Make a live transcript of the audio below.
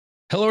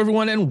Hello,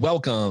 everyone, and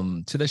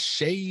welcome to the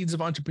Shades of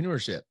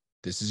Entrepreneurship.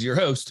 This is your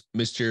host,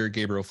 Mr.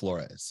 Gabriel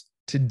Flores.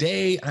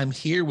 Today, I'm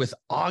here with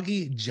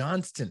Augie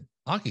Johnston.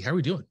 Augie, how are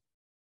we doing?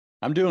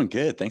 I'm doing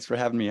good. Thanks for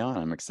having me on.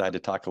 I'm excited to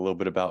talk a little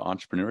bit about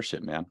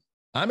entrepreneurship, man.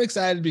 I'm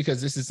excited because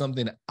this is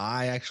something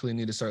I actually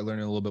need to start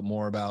learning a little bit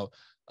more about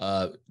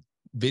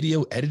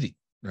video editing,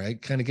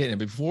 right? Kind of getting it.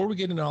 Before we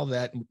get into all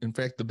that, in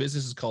fact, the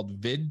business is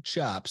called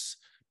VidChops.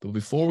 But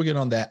before we get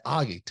on that,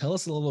 Augie, tell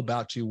us a little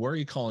about you. Where are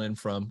you calling in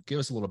from? Give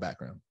us a little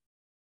background.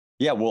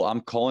 Yeah, well, I'm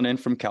calling in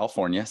from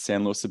California,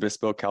 San Luis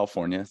Obispo,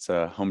 California. It's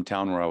a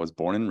hometown where I was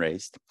born and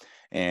raised.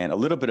 And a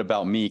little bit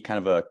about me, kind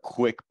of a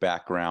quick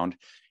background,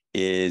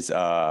 is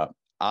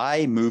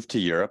I moved to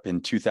Europe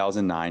in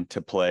 2009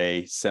 to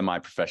play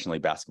semi-professionally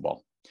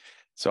basketball.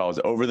 So I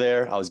was over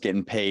there. I was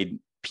getting paid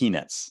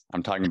peanuts.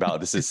 I'm talking about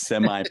this is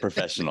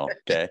semi-professional,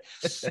 okay?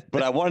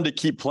 But I wanted to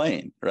keep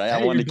playing, right?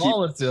 Hey, I wanted you're to keep,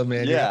 balling still,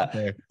 man. You're out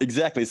yeah, there.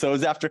 exactly. So it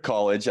was after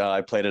college.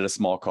 I played at a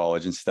small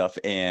college and stuff,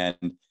 and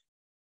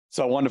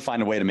so I wanted to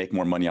find a way to make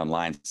more money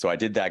online. So I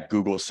did that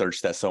Google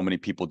search that so many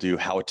people do,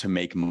 how to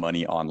make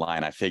money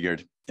online. I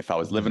figured if I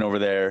was living over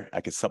there,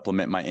 I could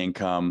supplement my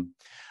income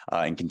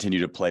and continue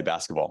to play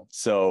basketball.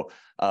 So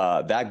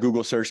that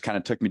Google search kind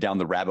of took me down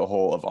the rabbit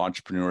hole of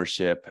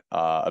entrepreneurship.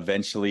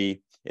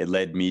 Eventually, it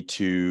led me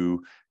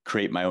to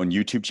create my own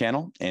YouTube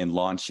channel and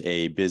launch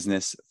a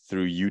business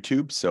through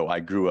YouTube. So I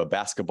grew a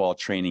basketball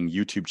training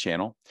YouTube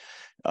channel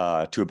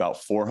to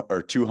about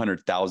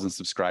 200,000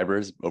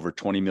 subscribers, over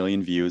 20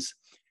 million views.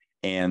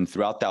 And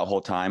throughout that whole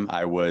time,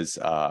 I was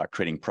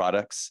creating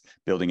products,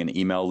 building an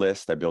email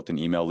list. I built an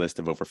email list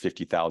of over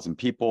 50,000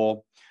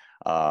 people.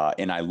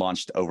 And I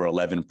launched over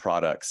 11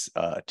 products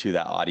to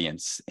that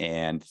audience.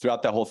 And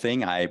throughout that whole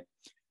thing, I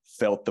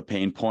felt the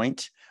pain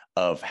point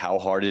of how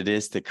hard it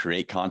is to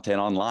create content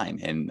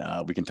online. And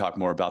we can talk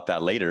more about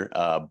that later.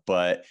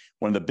 But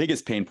one of the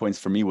biggest pain points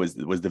for me was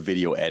the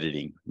video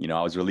editing. You know,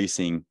 I was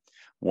releasing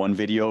one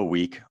video a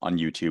week on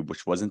YouTube,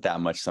 which wasn't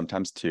that much,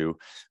 sometimes two,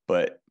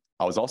 but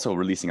I was also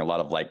releasing a lot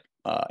of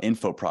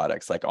info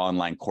products, like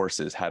online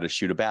courses, how to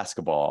shoot a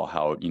basketball,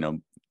 how,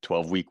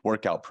 12-week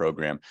workout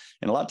program.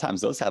 And a lot of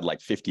times those had like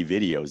 50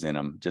 videos in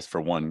them just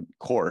for one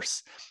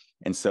course.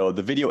 And so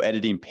the video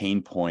editing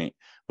pain point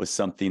was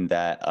something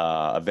that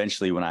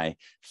eventually when I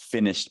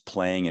finished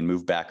playing and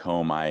moved back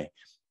home, I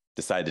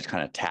decided to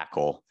kind of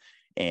tackle.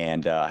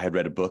 And I had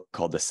read a book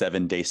called The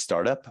 7-Day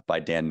Startup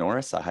by Dan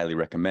Norris. I highly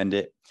recommend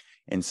it.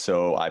 And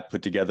so I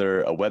put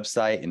together a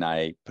website and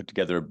I put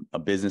together a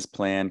business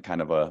plan,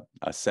 kind of a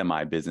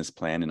semi-business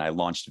plan. And I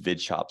launched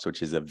VidChops,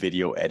 which is a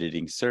video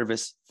editing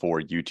service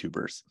for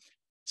YouTubers.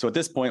 So at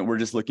this point, we're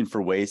just looking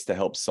for ways to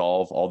help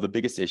solve all the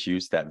biggest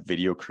issues that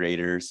video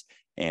creators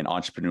and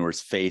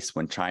entrepreneurs face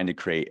when trying to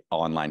create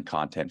online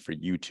content for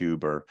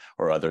YouTube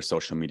or other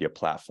social media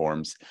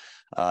platforms.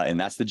 And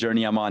that's the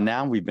journey I'm on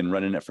now. We've been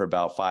running it for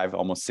about 5,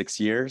 almost 6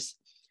 years.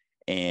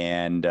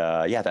 And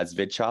yeah, that's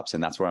VidChops,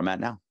 and that's where I'm at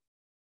now.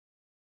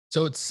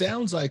 So it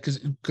sounds like,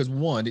 because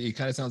one, it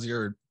kind of sounds like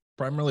you're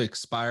primarily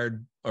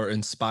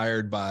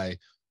inspired by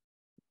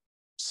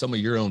some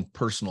of your own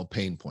personal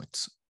pain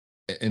points.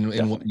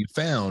 And what you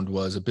found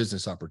was a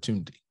business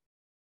opportunity.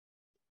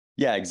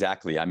 Yeah,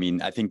 exactly. I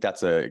mean, I think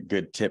that's a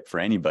good tip for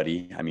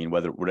anybody. I mean,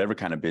 whatever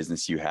kind of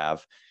business you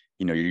have,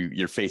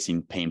 you're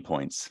facing pain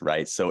points,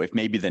 right? So if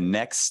maybe the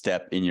next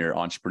step in your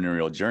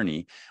entrepreneurial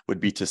journey would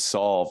be to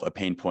solve a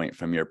pain point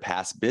from your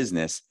past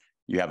business,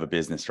 you have a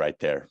business right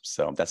there.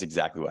 So that's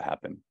exactly what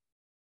happened.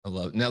 I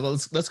love it. Now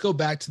let's go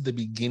back to the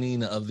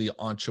beginning of the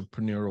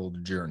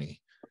entrepreneurial journey.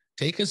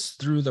 Take us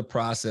through the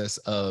process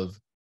of,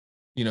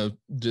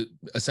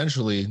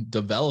 essentially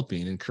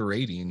developing and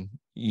creating,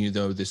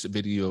 this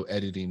video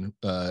editing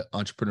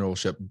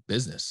entrepreneurship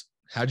business.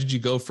 How did you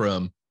go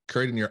from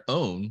creating your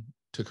own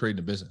to creating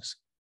a business?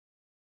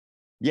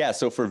 Yeah,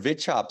 so for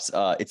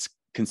VidChops, it's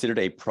considered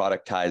a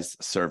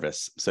productized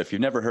service. So if you've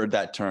never heard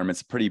that term,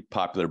 it's a pretty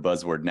popular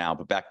buzzword now,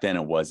 but back then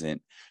it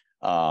wasn't.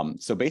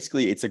 So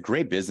basically, it's a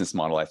great business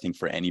model, I think,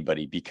 for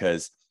anybody,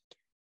 because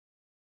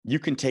you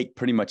can take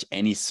pretty much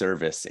any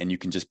service and you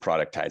can just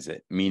productize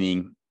it,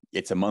 meaning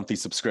it's a monthly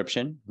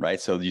subscription, right?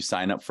 So you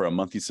sign up for a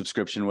monthly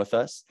subscription with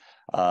us.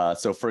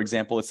 So for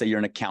example, let's say you're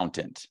an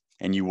accountant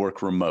and you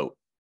work remote.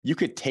 You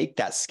could take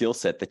that skill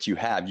set that you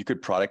have, you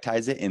could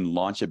productize it and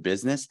launch a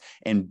business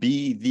and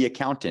be the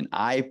accountant.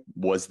 I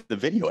was the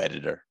video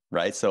editor,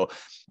 right? So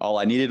all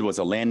I needed was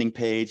a landing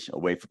page, a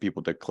way for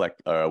people to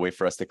collect, or a way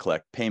for us to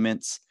collect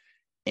payments.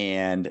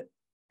 And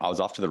I was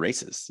off to the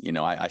races.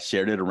 I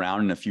shared it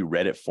around in a few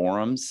Reddit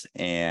forums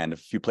and a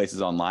few places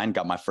online,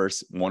 got my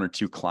first 1 or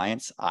 2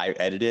 clients I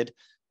edited.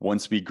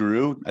 Once we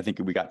grew, I think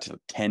we got to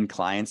 10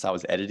 clients I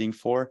was editing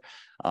for.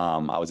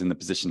 I was in the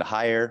position to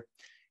hire.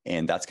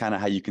 And that's kind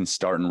of how you can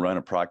start and run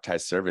a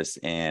productized service.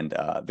 And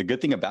the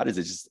good thing about it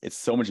is it's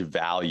so much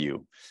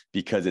value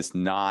because it's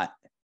not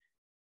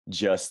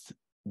just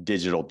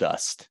digital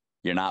dust.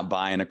 You're not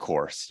buying a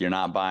course. You're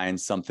not buying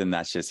something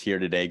that's just here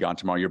today, gone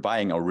tomorrow. You're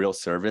buying a real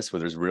service where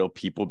there's real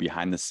people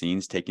behind the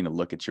scenes taking a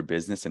look at your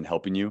business and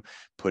helping you,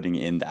 putting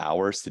in the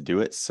hours to do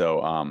it.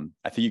 So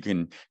I think you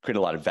can create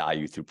a lot of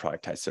value through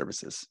productized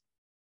services.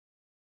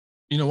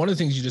 You know, one of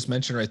the things you just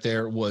mentioned right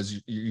there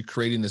was you're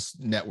creating this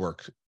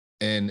network.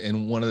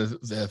 And one of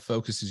the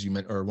focuses you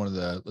meant, or one of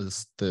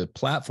the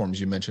platforms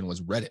you mentioned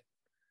was Reddit.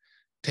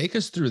 Take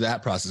us through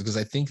that process, because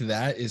I think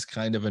that is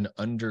kind of an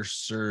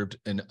underserved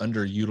and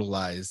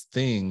underutilized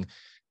thing,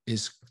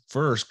 is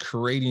first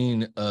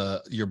creating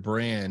your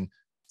brand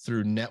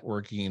through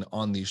networking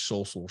on these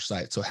social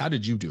sites. So how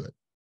did you do it?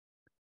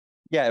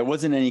 Yeah, it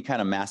wasn't any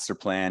kind of master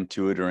plan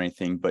to it or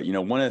anything. But, you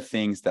know, one of the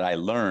things that I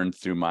learned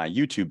through my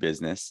YouTube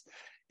business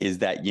is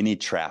that you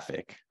need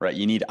traffic, right?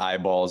 You need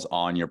eyeballs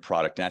on your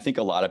product. And I think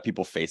a lot of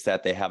people face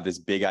that. They have this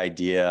big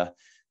idea.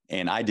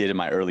 And I did in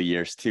my early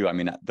years too. I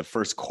mean, the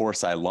first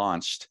course I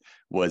launched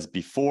was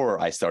before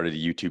I started a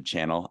YouTube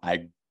channel.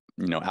 I,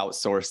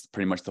 outsourced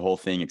pretty much the whole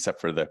thing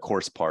except for the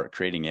course part,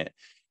 creating it.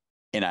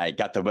 And I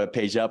got the web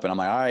page up and I'm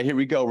like, all right, here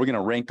we go. We're going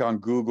to rank on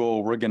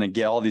Google. We're going to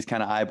get all these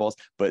kind of eyeballs,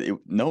 but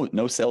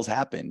no sales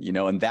happened,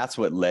 and that's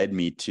what led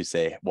me to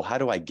say, well, how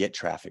do I get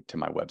traffic to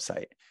my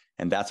website?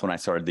 And that's when I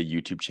started the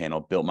YouTube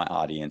channel, built my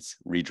audience,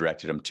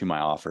 redirected them to my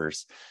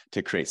offers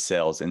to create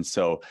sales. And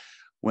so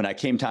when I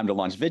came time to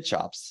launch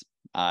VidChops,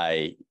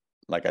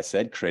 like I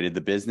said, created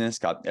the business,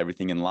 got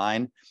everything in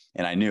line,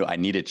 and I knew I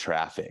needed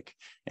traffic.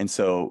 And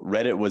so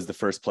Reddit was the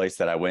first place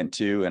that I went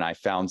to, and I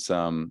found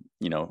some,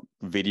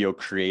 video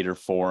creator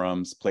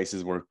forums,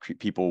 places where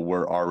people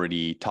were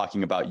already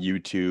talking about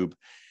YouTube.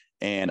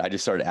 And I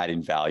just started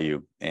adding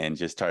value and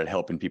just started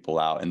helping people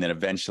out. And then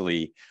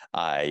eventually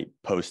I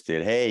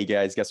posted, hey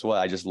guys, guess what?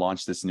 I just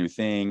launched this new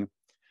thing.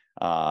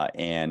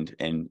 And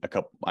a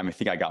couple, I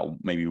think I got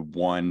maybe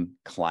one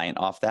client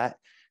off that,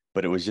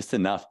 but it was just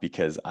enough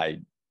because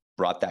I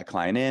brought that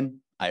client in.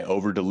 I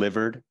over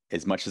delivered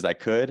as much as I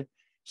could.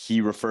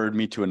 He referred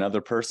me to another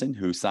person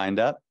who signed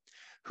up,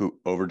 who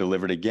over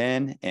delivered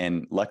again.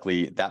 And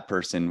luckily that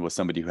person was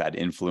somebody who had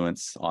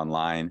influence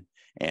online,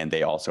 and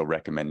they also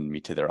recommended me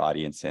to their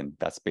audience. And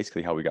that's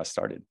basically how we got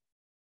started.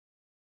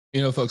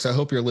 Folks, I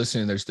hope you're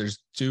listening. There's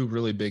two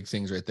really big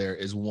things right there.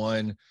 Is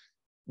one,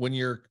 when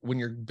you're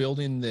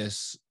building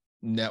this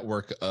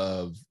network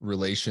of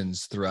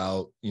relations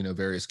throughout,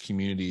 various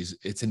communities,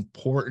 it's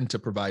important to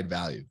provide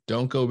value.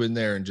 Don't go in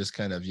there and just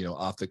kind of,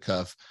 off the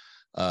cuff,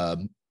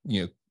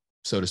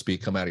 so to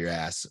speak, come out of your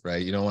ass,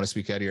 right? You don't want to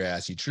speak out of your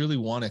ass. You truly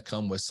want to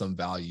come with some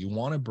value. You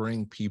want to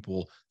bring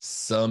people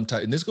some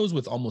type, and this goes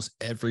with almost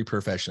every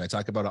profession. I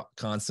talk about it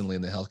constantly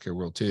in the healthcare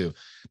world too.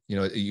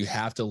 You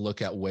have to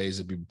look at ways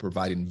of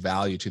providing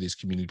value to these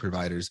community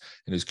providers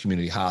and these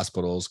community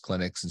hospitals,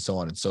 clinics, and so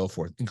on and so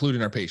forth,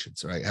 including our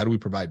patients, right? How do we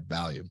provide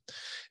value?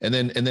 And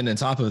then on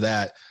top of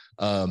that,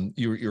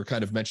 you're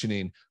kind of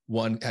mentioning,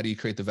 one, how do you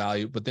create the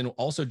value? But then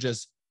also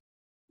just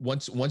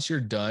once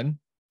you're done,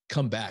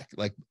 come back,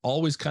 like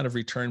always kind of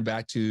return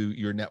back to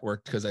your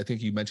network. Because I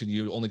think you mentioned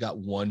you only got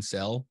one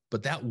sell,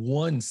 but that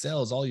one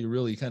sell is all you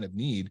really kind of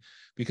need,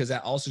 because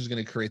that also is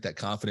going to create that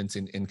confidence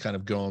in kind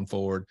of going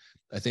forward.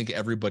 I think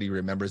everybody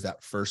remembers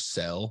that first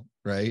sell,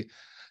 right?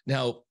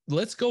 Now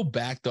let's go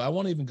back though. I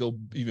want to even go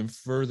even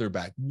further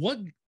back. What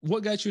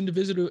got you into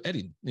video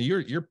editing?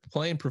 You're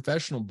playing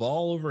professional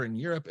ball over in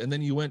Europe, and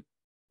then you went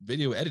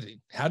video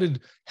editing. How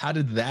did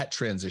that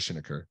transition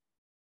occur?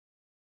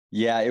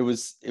 Yeah, it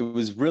was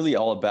really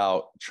all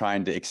about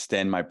trying to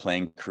extend my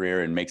playing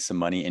career and make some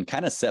money and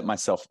kind of set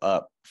myself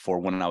up for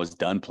when I was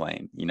done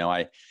playing.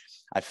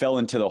 I fell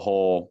into the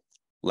whole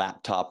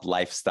laptop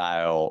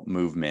lifestyle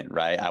movement,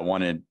 right? I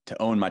wanted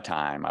to own my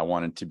time. I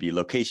wanted to be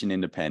location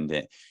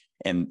independent.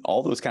 And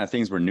all those kind of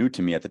things were new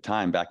to me at the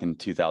time, back in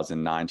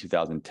 2009,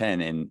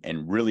 2010,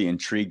 and really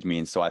intrigued me.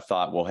 And so I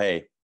thought, well,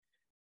 hey,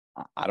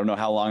 I don't know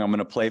how long I'm going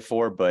to play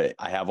for, but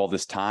I have all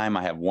this time.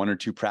 I have 1 or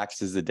 2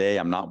 practices a day.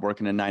 I'm not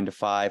working a 9 to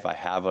 5. I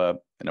have an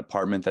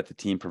apartment that the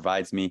team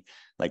provides me.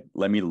 Like,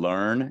 let me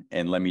learn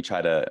and let me try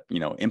to,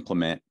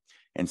 implement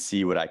and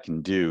see what I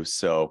can do.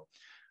 So,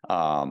 when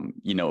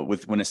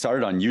I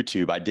started on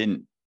YouTube, I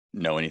didn't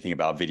know anything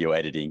about video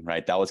editing,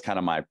 right? That was kind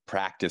of my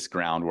practice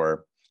ground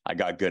where I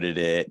got good at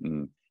it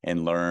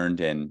and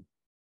learned. And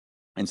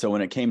so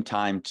when it came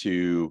time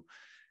to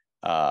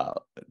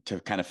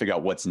kind of figure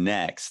out what's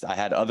next, I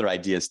had other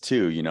ideas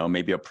too,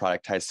 maybe a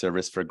productized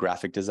service for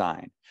graphic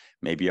design,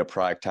 maybe a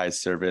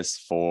productized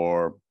service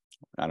for,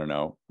 I don't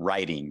know,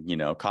 writing,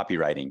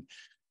 copywriting.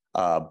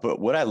 But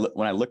when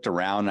I looked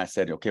around, I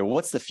said, okay, well,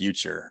 what's the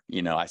future?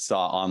 I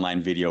saw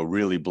online video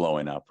really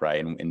blowing up,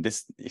 right? And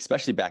this,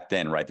 especially back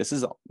then, right? This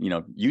is,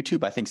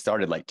 YouTube, I think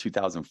started like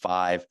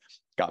 2005,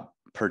 got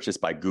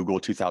purchased by Google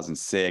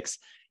 2006.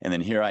 And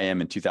then here I am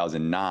in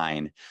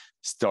 2009,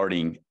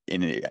 starting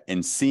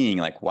in seeing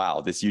like, wow,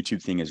 this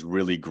YouTube thing is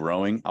really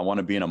growing. I want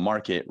to be in a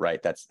market,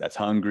 right? That's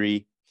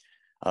hungry,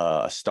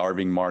 a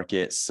starving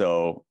market.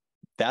 So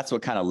that's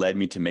what kind of led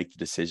me to make the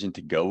decision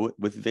to go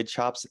with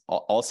VidChops.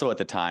 Also at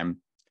the time,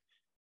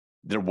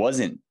 there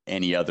wasn't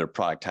any other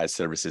productized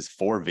services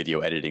for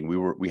video editing.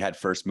 We had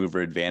first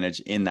mover advantage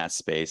in that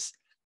space.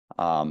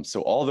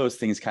 So all those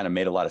things kind of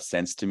made a lot of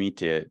sense to me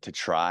to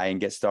try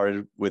and get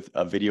started with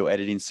a video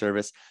editing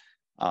service.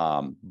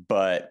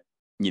 But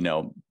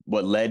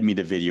what led me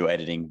to video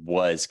editing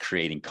was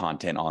creating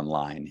content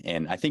online.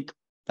 And I think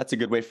that's a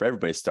good way for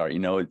everybody to start.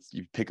 You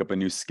pick up a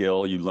new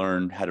skill, you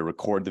learn how to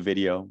record the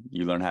video,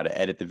 you learn how to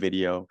edit the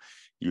video,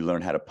 you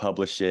learn how to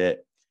publish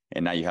it,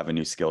 and now you have a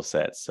new skill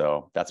set.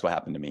 So that's what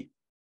happened to me.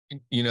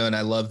 And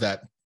I love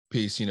that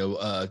piece,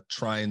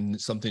 trying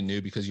something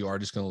new because you are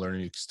just going to learn a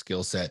new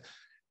skill set.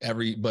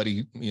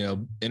 Everybody,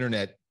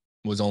 internet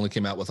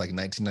came out with like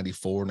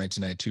 1994,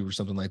 1992 or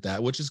something like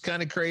that, which is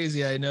kind of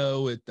crazy. I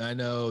know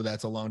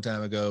that's a long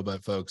time ago,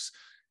 but folks,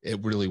 it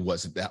really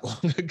wasn't that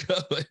long ago.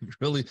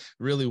 It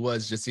really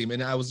was just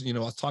and I was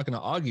talking to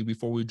Augie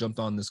before we jumped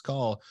on this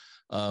call.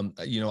 I'm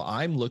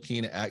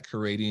looking at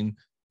creating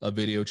a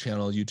video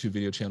channel, YouTube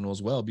video channel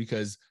as well,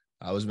 because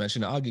I was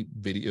mentioning Augie,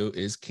 video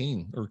is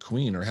king or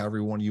queen or however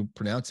you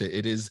pronounce it.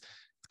 It is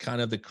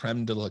kind of the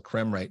creme de la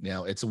creme right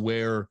now. It's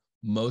where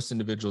most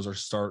individuals are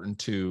starting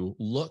to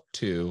look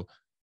to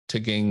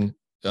gain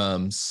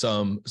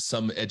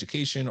some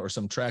education or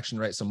some traction,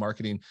 right? Some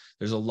marketing.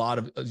 There's a lot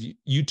of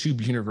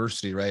YouTube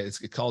University, right? It's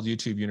called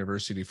YouTube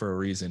University for a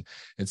reason.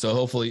 And so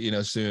hopefully,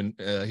 soon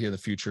here in the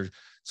future,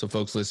 so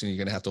folks listening, you're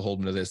going to have to hold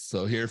them to this.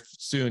 So here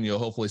soon, you'll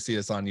hopefully see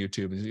us on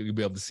YouTube and you'll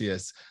be able to see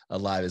us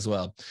live as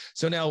well.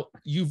 So now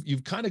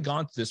you've kind of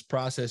gone through this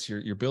process.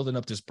 You're building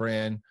up this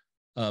brand,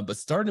 but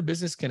starting a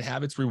business can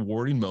have its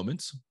rewarding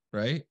moments,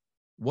 right?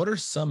 What are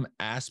some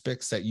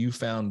aspects that you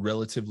found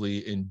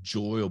relatively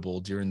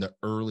enjoyable during the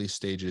early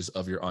stages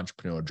of your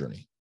entrepreneurial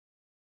journey?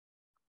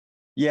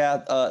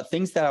 Yeah,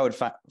 things that I would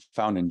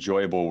found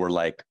enjoyable were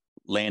like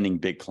landing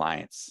big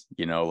clients.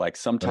 Like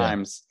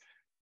sometimes,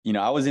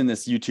 I was in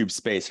this YouTube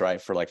space,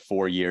 right, for like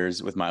 4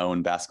 years with my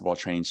own basketball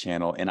training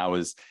channel, and I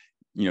was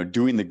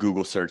doing the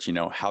Google search,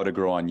 how to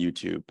grow on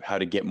YouTube, how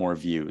to get more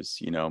views,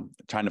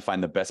 trying to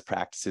find the best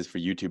practices for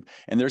YouTube.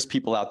 And there's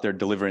people out there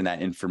delivering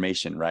that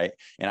information, right?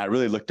 And I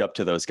really looked up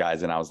to those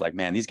guys and I was like,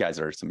 man, these guys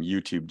are some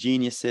YouTube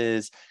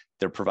geniuses.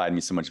 They're providing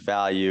me so much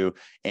value.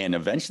 And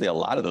eventually a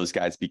lot of those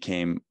guys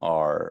became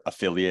our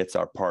affiliates,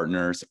 our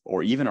partners,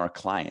 or even our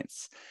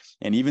clients.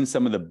 And even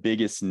some of the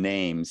biggest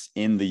names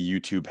in the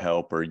YouTube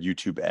help or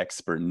YouTube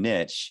expert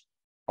niche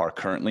are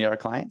currently our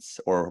clients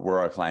or were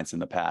our clients in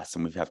the past,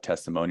 and we have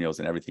testimonials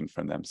and everything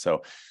from them.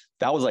 So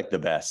that was like the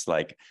best,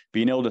 like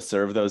being able to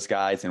serve those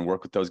guys and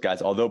work with those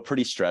guys, although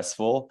pretty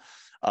stressful,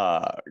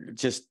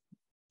 just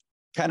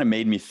kind of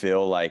made me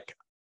feel like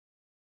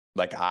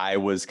I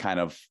was kind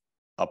of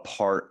a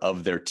part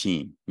of their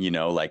team,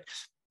 like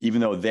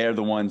even though they're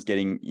the ones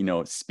getting,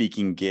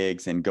 speaking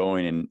gigs and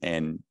going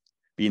and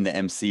being the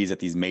MCs at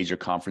these major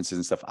conferences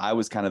and stuff, I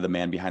was kind of the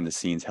man behind the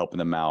scenes helping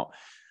them out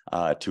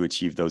to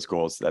achieve those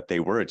goals that they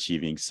were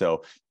achieving.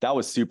 So that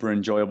was super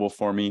enjoyable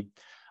for me.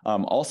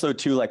 Also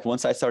too, like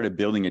once I started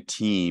building a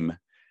team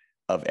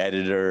of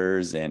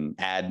editors and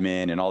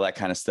admin and all that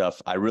kind of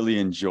stuff, I really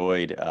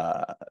enjoyed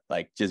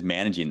like just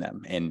managing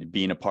them and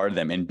being a part of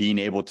them and being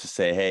able to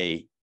say,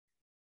 hey,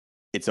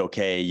 it's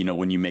okay,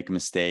 when you make a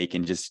mistake,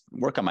 and just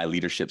work on my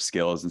leadership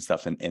skills and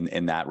stuff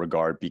in that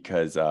regard,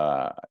 because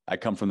I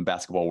come from the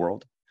basketball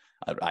world.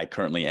 I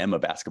currently am a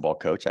basketball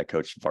coach. I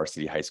coach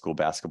varsity high school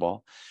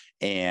basketball.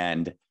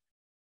 And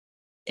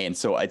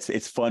so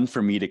it's fun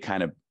for me to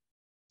kind of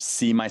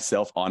see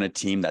myself on a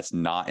team that's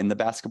not in the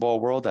basketball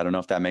world. I don't know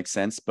if that makes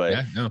sense,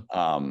 but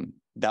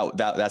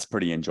that's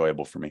pretty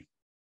enjoyable for me.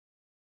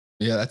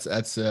 Yeah,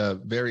 that's a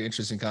very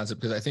interesting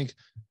concept, because I think,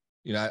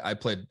 I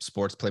played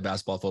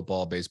basketball,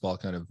 football, baseball,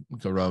 kind of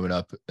growing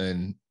up.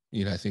 And,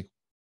 I think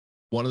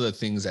one of the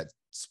things that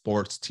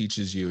sports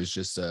teaches you is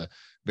just a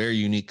very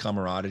unique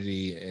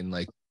camaraderie and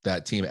like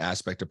that team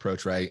aspect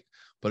approach, right?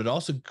 But it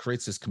also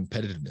creates this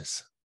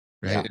competitiveness,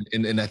 right?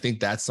 Yeah. And I think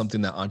that's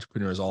something that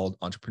all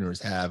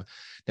entrepreneurs have.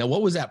 Now,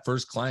 what was that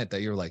first client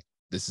that you're like,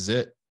 this is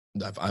it,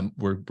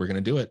 we're going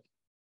to do it?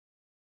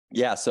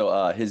 Yeah.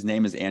 So his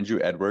name is Andrew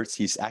Edwards.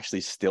 He's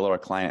actually still our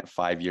client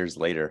 5 years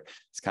later.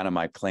 It's kind of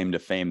my claim to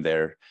fame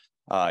there.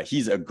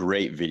 He's a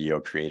great video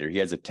creator. He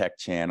has a tech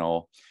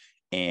channel,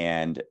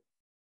 and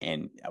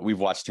we've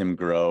watched him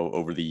grow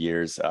over the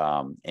years.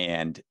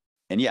 And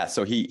yeah,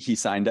 so he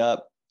signed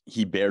up.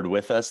 He bared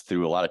with us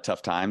through a lot of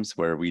tough times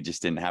where we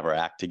just didn't have our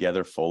act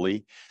together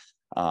fully.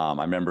 I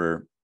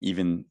remember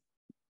even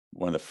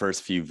one of the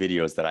first few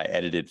videos that I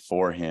edited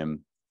for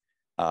him,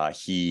 there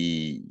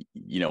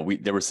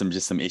were some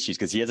issues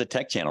because he has a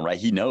tech channel, right?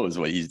 He knows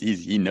what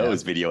he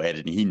knows video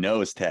editing. He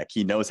knows tech.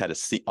 He knows how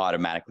to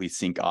automatically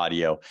sync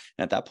audio.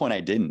 And at that point I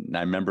didn't. And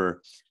I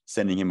remember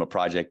sending him a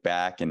project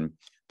back, and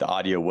the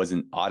audio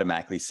wasn't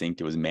automatically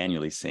synced. It was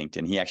manually synced.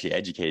 And he actually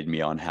educated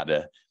me on how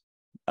to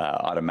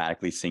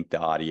automatically sync the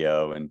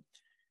audio.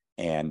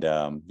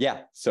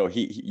 So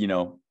he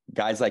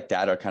guys like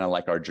that are kind of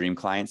like our dream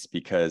clients,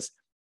 because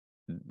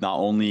not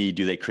only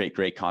do they create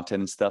great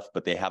content and stuff,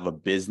 but they have a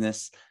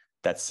business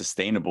that's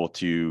sustainable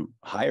to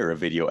hire a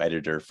video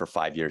editor for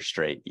 5 years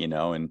straight,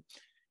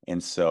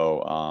 and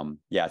so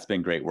yeah, it's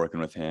been great working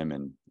with him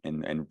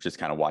and just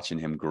kind of watching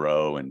him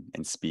grow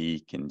and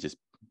speak and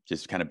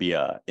just kind of be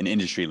an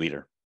industry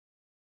leader.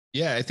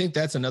 Yeah, I think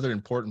that's another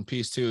important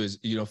piece too, is,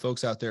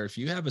 folks out there, if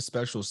you have a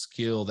special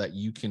skill that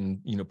you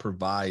can,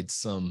 provide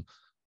some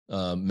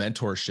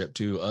mentorship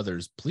to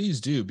others,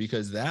 please do,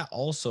 because that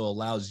also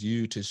allows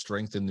you to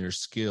strengthen your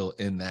skill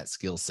in that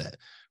skill set,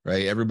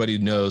 right? Everybody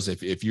knows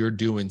if you're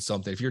doing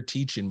something, if you're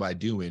teaching by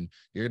doing,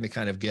 you're going to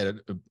kind of get it,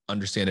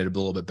 understand it a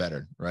little bit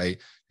better, right?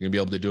 You're gonna be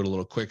able to do it a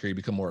little quicker, you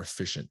become more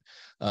efficient.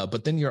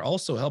 But then you're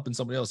also helping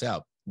somebody else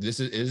out.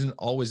 This isn't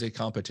always a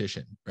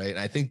competition, right? And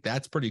I think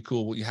that's pretty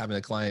cool, what you having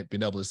a client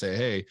being able to say,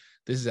 hey,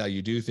 this is how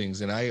you do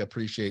things. And I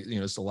appreciate,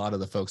 just a lot of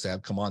the folks that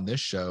have come on this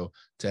show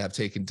to have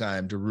taken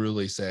time to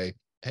really say,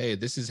 hey,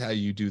 this is how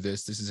you do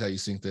this. This is how you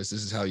sync this.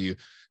 This is how you,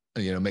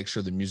 make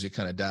sure the music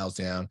kind of dials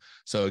down.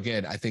 So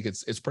again, I think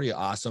it's pretty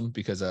awesome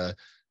because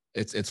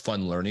it's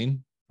fun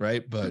learning,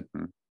 right? But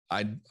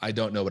I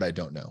don't know what I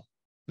don't know.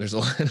 There's a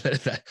lot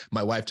that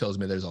my wife tells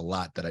me there's a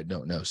lot that I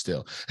don't know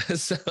still.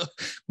 So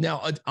now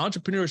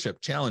entrepreneurship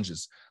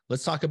challenges.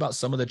 Let's talk about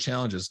some of the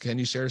challenges. Can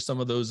you share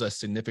some of those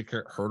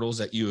significant hurdles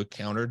that you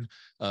encountered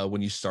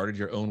when you started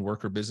your own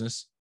work or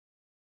business?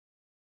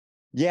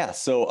 Yeah.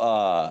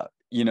 So,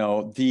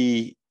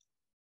 the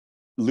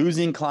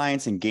losing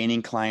clients and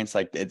gaining clients,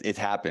 like it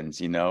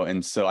happens,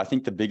 and so I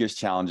think the biggest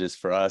challenges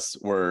for us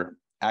were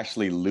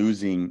actually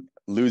losing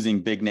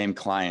big name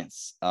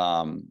clients.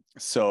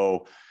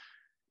 So,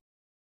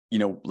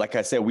 like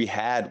I said, we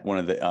had one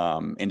of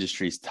the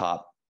industry's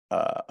top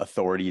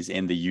authorities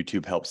in the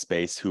YouTube help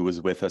space who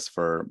was with us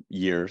for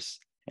years.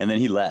 And then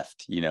he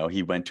left,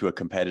 he went to a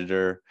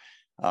competitor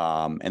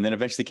and then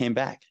eventually came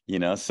back,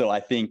 so I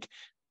think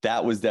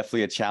that was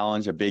definitely a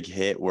challenge, a big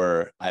hit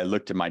where I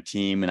looked at my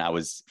team and I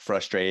was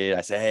frustrated.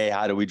 I said, hey,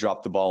 how do we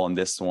drop the ball on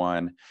this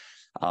one?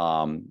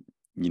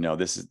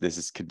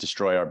 This could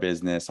destroy our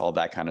business, all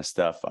that kind of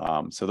stuff.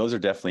 So those are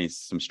definitely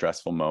some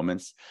stressful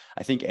moments.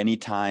 I think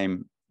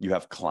anytime you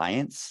have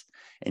clients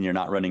and you're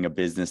not running a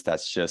business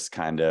that's just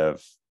kind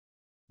of,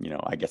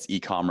 I guess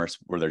e-commerce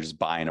where they're just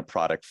buying a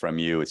product from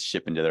you, it's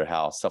shipping to their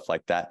house, stuff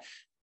like that.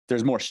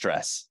 There's more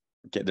stress.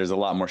 Okay, there's a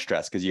lot more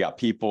stress because you got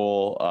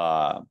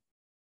people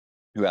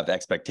who have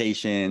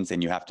expectations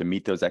and you have to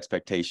meet those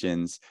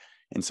expectations.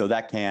 And so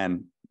that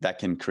can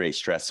create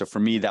stress. So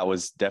for me, that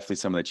was definitely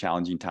some of the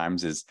challenging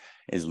times is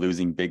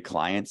losing big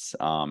clients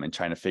and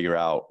trying to figure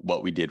out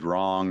what we did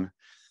wrong,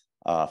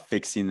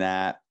 fixing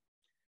that.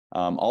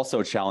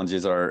 Also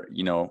challenges are,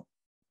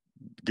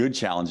 good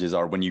challenges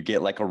are when you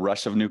get like a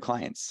rush of new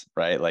clients,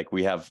 right? Like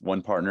we have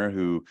one partner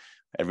who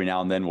every now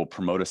and then will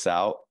promote us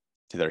out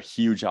to their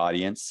huge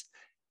audience.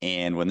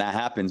 And when that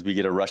happens, we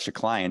get a rush of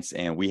clients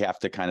and we have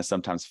to kind of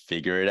sometimes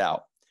figure it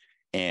out.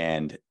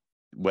 And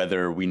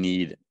whether we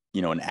need,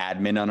 an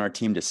admin on our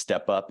team to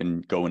step up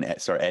and go and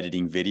start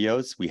editing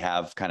videos, we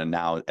have kind of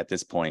now at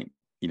this point,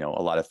 a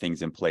lot of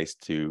things in place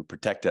to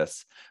protect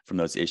us from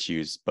those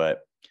issues.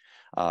 But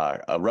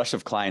a rush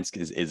of clients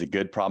is a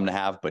good problem to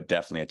have, but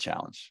definitely a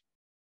challenge.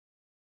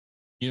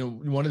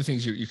 One of the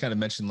things you kind of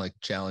mentioned, like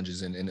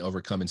challenges and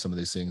overcoming some of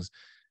these things.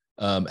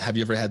 Have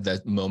you ever had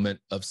that moment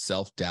of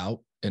self-doubt?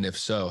 And if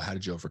so, how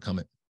did you overcome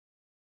it?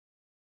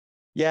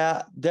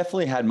 Yeah,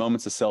 definitely had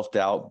moments of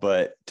self-doubt,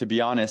 but to be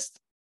honest,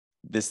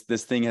 this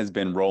thing has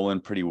been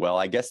rolling pretty well.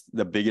 I guess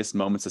the biggest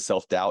moments of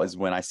self-doubt is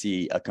when I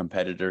see a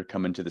competitor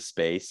come into the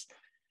space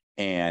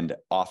and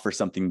offer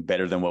something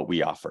better than what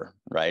we offer,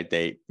 right?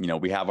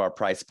 We have our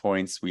price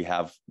points, we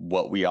have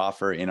what we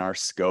offer in our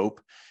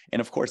scope. And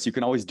of course, you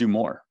can always do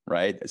more,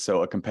 right?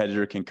 So a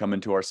competitor can come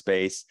into our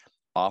space,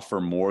 offer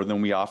more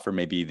than we offer.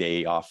 Maybe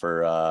they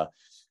offer,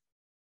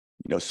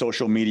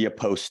 social media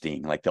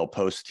posting, like they'll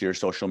post to your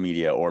social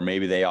media, or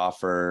maybe they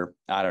offer,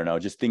 I don't know,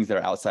 just things that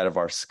are outside of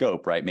our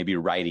scope, right? Maybe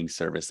writing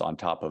service on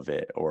top of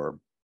it or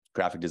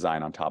graphic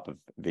design on top of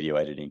video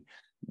editing.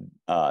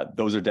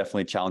 Those are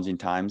definitely challenging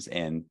times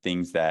and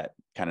things that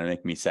kind of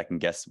make me second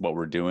guess what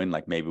we're doing.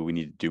 Like maybe we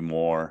need to do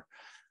more.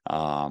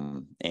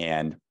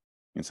 And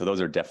so those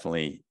are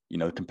definitely,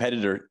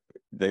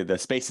 the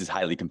space is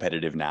highly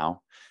competitive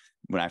now.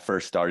 When I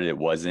first started, it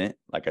wasn't.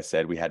 Like I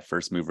said, we had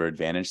first mover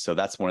advantage. So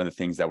that's one of the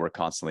things that we're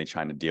constantly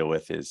trying to deal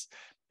with is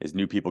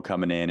new people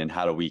coming in and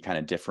how do we kind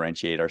of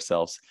differentiate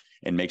ourselves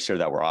and make sure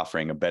that we're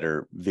offering a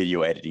better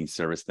video editing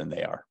service than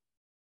they are.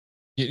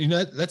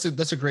 That's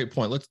a great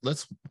point.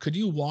 Could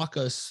you walk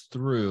us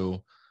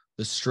through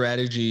the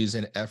strategies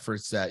and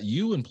efforts that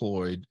you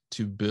employed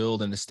to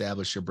build and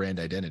establish your brand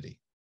identity?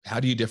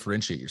 How do you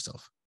differentiate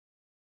yourself?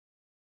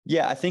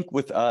 Yeah, I think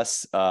with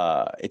us,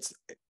 it's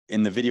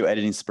in the video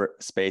editing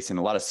space and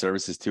a lot of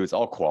services too. It's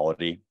all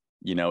quality.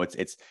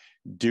 It's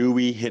do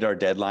we hit our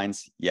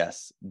deadlines?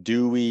 Yes.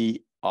 Do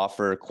we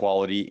offer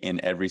quality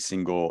in every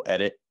single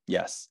edit?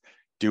 Yes.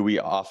 Do we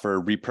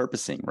offer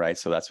repurposing, right?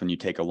 So that's when you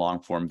take a long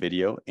form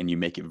video and you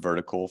make it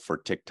vertical for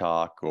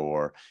TikTok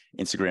or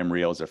Instagram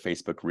Reels or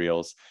Facebook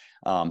Reels.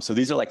 So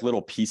these are like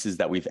little pieces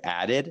that we've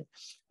added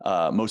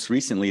most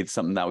recently,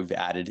 something that we've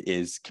added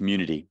is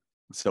community.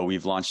 So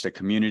we've launched a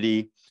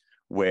community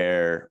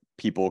where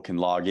people can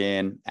log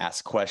in,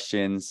 ask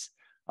questions,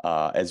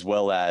 as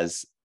well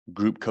as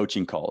group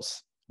coaching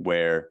calls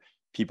where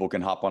people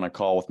can hop on a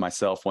call with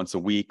myself once a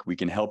week. We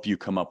can help you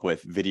come up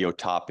with video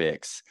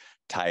topics,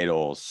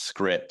 titles,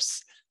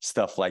 scripts,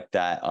 stuff like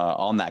that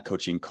on that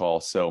coaching call.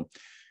 So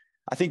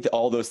I think that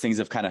all those things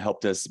have kind of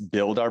helped us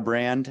build our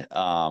brand.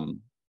 And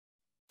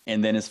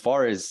then as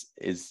far as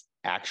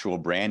actual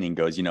branding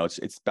goes,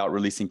 it's about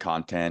releasing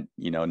content,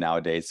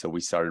 nowadays. So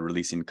we started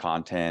releasing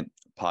content,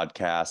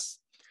 podcasts,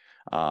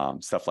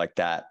 stuff like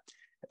that,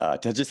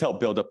 to just help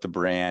build up the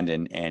brand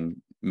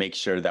and make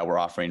sure that we're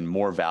offering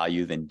more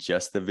value than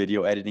just the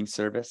video editing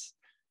service.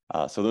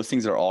 So those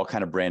things are all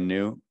kind of brand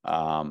new,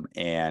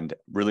 and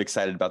really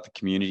excited about the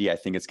community. I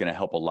think it's going to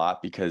help a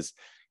lot because,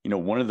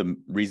 one of the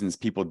reasons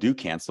people do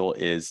cancel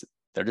is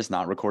they're just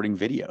not recording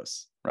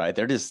videos, right?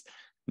 They're just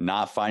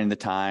not finding the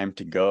time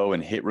to go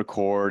and hit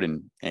record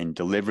and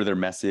deliver their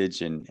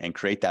message and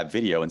create that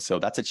video. And so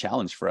that's a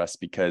challenge for us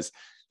because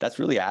that's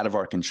really out of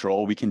our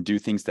control. We can do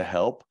things to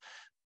help,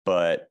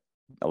 but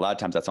a lot of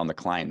times that's on the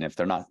client. And if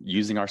they're not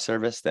using our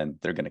service, then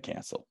they're going to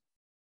cancel.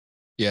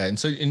 Yeah. And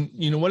so,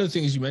 one of the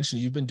things you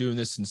mentioned, you've been doing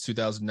this since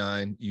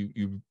 2009.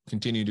 You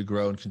continue to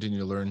grow and continue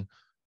to learn.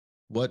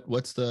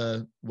 What's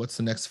the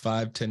next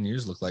 5-10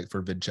 years look like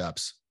for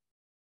VidChops?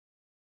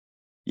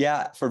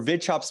 Yeah, for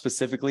VidChops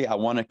specifically, I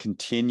want to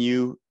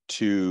continue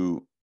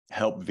to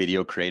help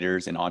video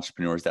creators and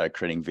entrepreneurs that are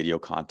creating video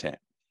content.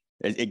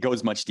 It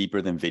goes much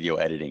deeper than video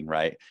editing,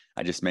 right?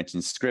 I just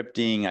mentioned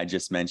scripting. I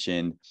just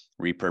mentioned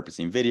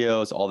repurposing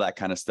videos, all that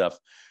kind of stuff.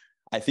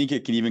 I think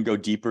it can even go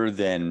deeper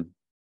than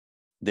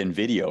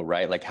video,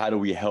 right? Like, how do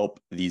we help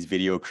these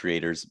video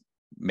creators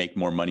make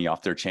more money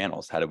off their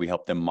channels? How do we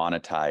help them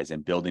monetize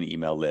and build an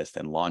email list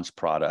and launch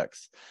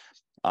products?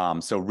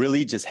 So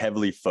really just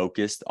heavily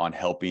focused on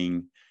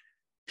helping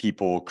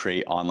people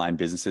create online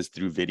businesses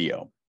through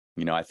video.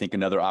 I think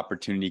another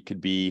opportunity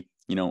could be,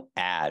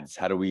 ads.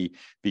 How do we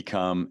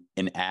become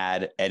an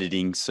ad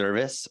editing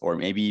service or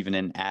maybe even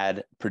an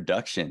ad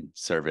production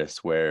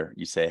service where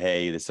you say,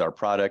 hey, this is our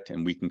product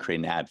and we can create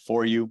an ad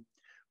for you,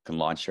 can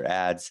launch your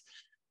ads.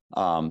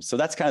 So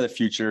that's kind of the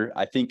future.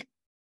 I think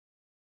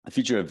the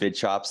future of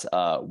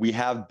VidChops, we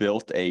have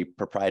built a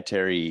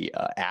proprietary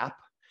app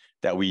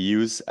that we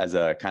use as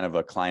a kind of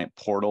a client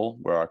portal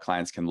where our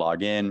clients can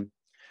log in.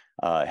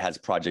 It has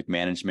project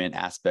management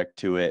aspect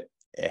to it.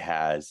 It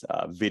has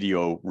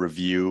video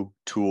review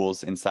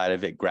tools inside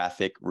of it,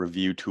 graphic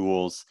review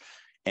tools,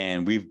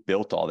 and we've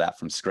built all that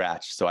from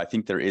scratch. So I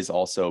think there is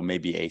also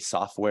maybe a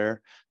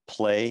software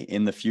play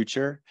in the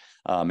future,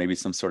 maybe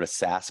some sort of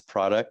SaaS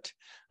product.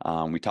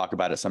 We talk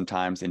about it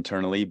sometimes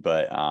internally,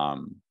 but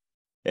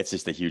it's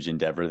just a huge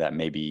endeavor that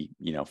maybe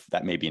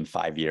in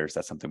 5 years,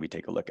 that's something we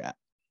take a look at.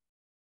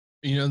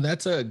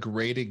 That's a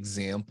great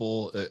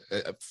example.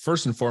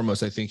 First and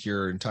foremost, I think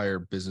your entire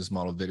business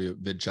model,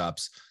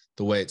 VidChops,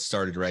 the way it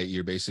started, right?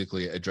 You're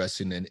basically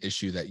addressing an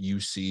issue that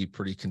you see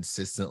pretty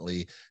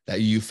consistently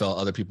that you felt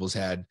other people's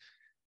had.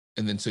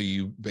 And then so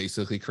you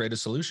basically create a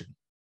solution.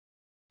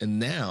 And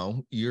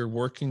now you're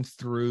working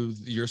through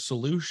your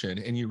solution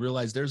and you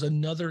realize there's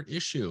another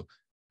issue.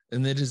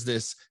 And it is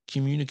this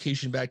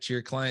communication back to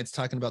your clients,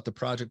 talking about the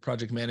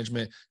project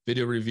management,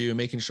 video review,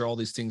 making sure all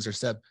these things are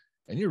set.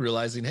 And you're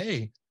realizing,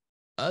 hey,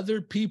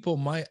 other people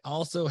might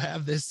also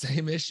have this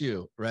same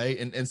issue, right?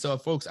 And so,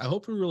 folks, I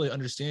hope you're really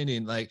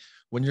understanding, like,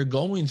 when you're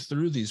going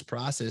through these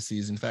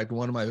processes. In fact,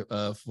 one of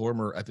my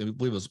former, I believe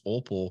it was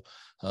Opal,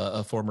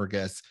 a former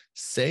guest,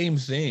 same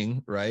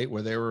thing, right?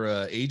 Where they were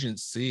an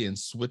agency and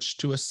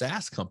switched to a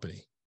SaaS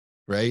company,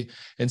 right?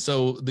 And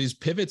so these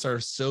pivots are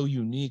so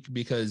unique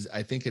because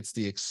I think it's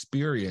the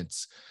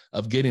experience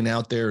of getting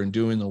out there and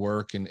doing the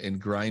work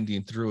and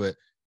grinding through it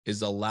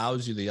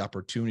allows you the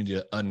opportunity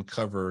to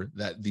uncover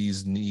that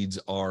these needs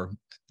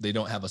they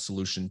don't have a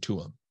solution to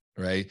them,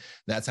 right?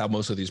 That's how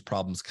most of these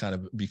problems kind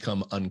of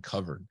become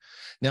uncovered.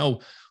 Now,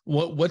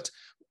 what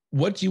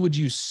would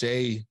you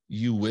say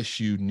you wish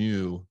you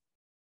knew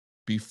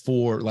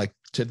before, like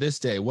to this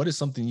day? What is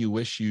something you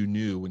wish you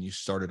knew when you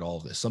started all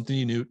of this?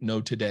 Something you know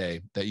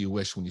today that you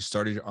wish when you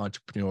started your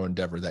entrepreneurial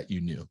endeavor that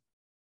you knew?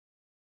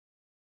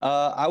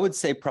 I would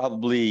say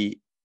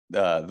probably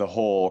the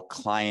whole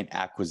client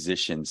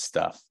acquisition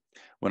stuff.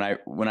 When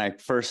I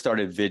first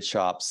started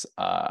VidChops,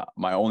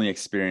 my only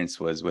experience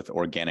was with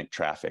organic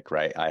traffic,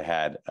 right? I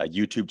had a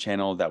YouTube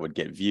channel that would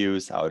get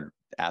views. I would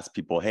ask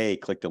people, hey,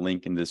 click the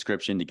link in the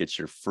description to get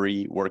your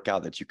free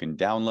workout that you can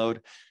download.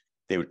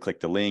 They would click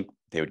the link.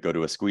 They would go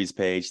to a squeeze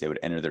page. They would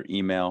enter their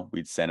email.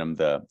 We'd send them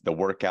the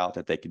workout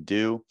that they could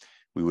do.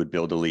 We would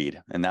build a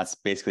lead. And that's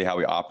basically how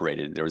we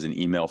operated. There was an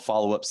email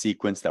follow-up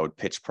sequence that would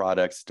pitch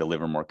products,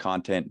 deliver more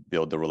content,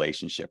 build the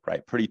relationship,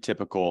 right? Pretty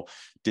typical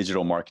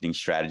digital marketing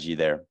strategy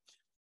there.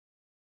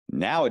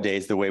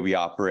 Nowadays, the way we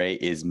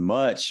operate is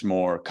much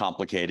more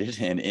complicated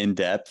and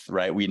in-depth,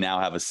 right? We now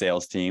have a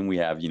sales team. We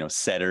have,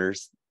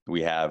 setters.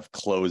 We have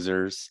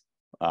closers.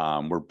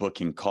 We're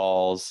booking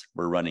calls.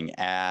 We're running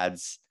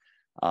ads.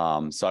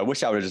 So I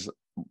wish I would have just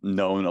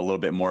known a little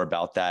bit more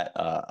about that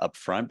up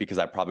front, because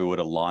I probably would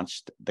have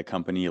launched the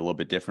company a little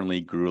bit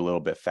differently, grew a little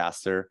bit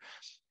faster.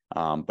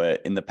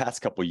 But in the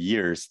past couple of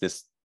years,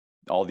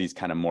 all these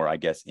kind of more, I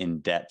guess,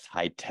 in-depth,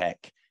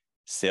 high-tech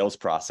sales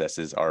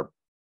processes are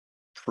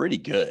pretty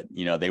good.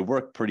 They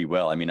work pretty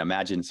well. I mean,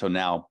 imagine, so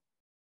now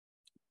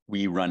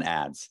we run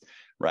ads,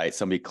 right?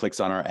 Somebody clicks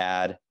on our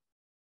ad,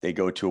 they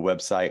go to a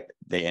website,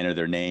 they enter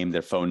their name,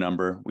 their phone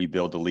number, we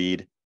build a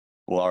lead.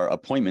 Well, our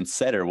appointment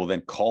setter will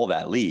then call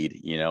that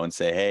lead, and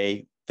say,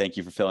 hey, thank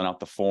you for filling out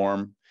the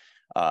form.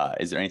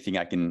 Is there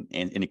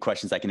any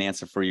questions I can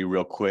answer for you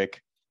real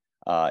quick?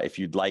 If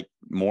you'd like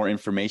more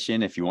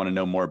information, if you want to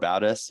know more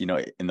about us,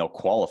 and they'll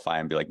qualify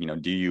and be like,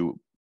 do you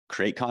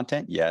create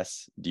content?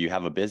 Yes. Do you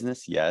have a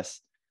business?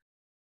 Yes.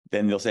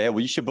 Then they'll say, hey, well,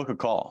 you should book a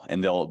call,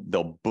 and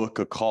they'll book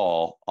a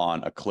call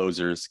on a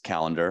closer's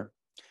calendar,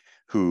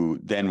 who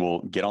then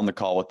will get on the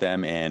call with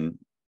them and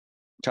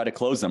try to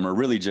close them, or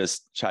really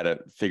just try to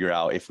figure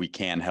out if we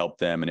can help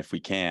them. And if we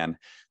can,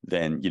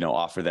 then,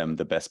 offer them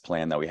the best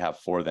plan that we have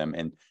for them.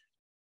 And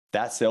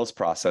that sales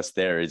process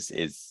there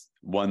is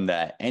one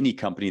that any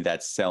company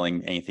that's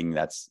selling anything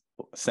that's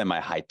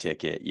semi-high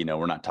ticket,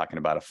 we're not talking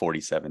about a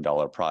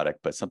 $47 product,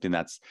 but something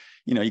that's,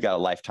 you got a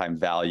lifetime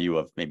value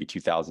of maybe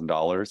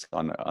 $2,000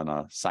 on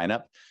a sign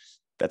up.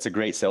 That's a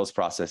great sales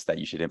process that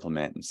you should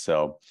implement. And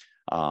so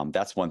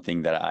that's one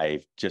thing that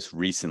I've just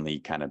recently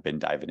kind of been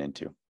diving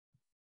into.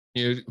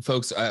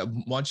 Folks, I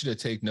want you to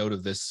take note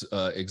of this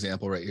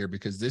example right here,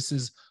 because this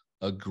is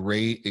a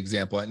great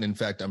example. And in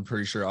fact, I'm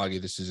pretty sure,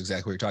 Augie, this is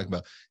exactly what you're talking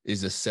about,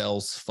 is a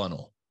sales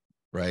funnel,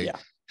 right? Yeah.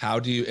 How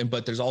do you,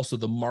 but there's also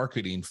the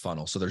marketing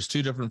funnel. So there's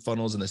two different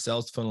funnels, and the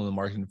sales funnel and the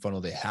marketing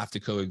funnel, they have to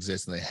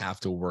coexist and they have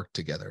to work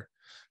together,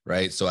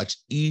 right? So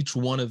each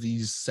one of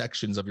these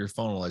sections of your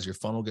funnel, as your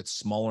funnel gets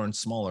smaller and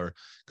smaller,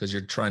 because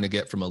you're trying to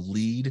get from a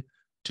lead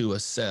to a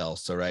sell.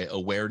 So, right,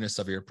 awareness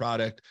of your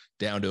product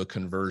down to a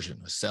conversion,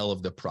 a sell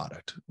of the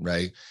product,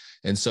 right?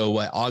 And so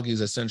what Augie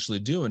is essentially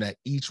doing at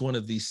each one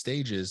of these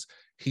stages,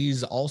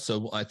 he's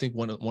also, I think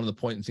one of the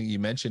important things you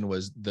mentioned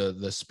was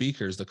the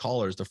speakers, the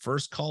callers, the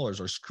first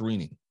callers are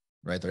screening,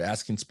 right? They're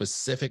asking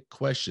specific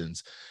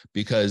questions,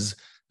 because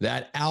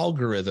that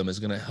algorithm is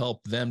going to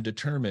help them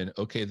determine,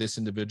 okay, this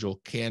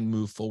individual can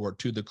move forward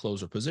to the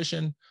closer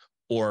position,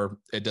 or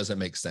it doesn't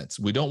make sense.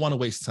 We don't want to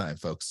waste time,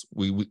 folks.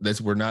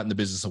 We're not in the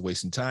business of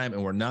wasting time,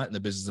 and we're not in the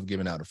business of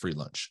giving out a free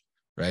lunch,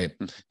 right?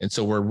 And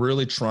so we're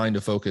really trying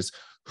to focus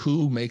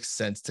who makes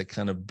sense to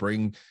kind of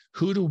bring,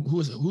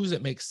 who's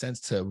it makes sense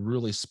to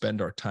really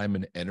spend our time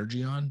and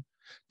energy on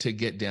to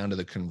get down to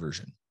the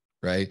conversion,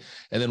 right?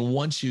 And then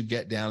once you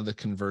get down to the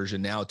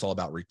conversion, now it's all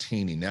about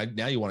retaining.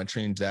 Now you want to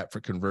change that for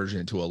conversion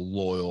into a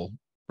loyal,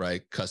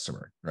 right,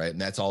 customer, right?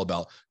 And that's all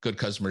about good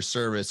customer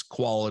service,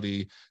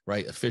 quality,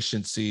 right,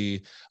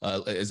 efficiency.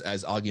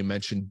 As Augie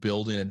mentioned,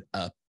 building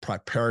a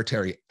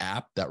proprietary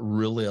app that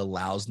really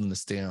allows them to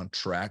stay on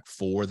track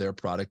for their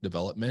product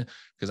development.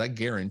 Because I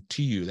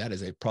guarantee you that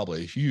is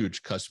probably a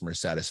huge customer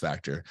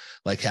satisfactor,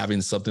 like having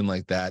something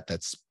like that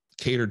that's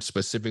catered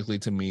specifically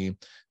to me,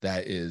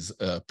 that is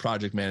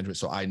project management.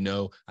 So I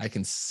know I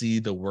can see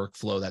the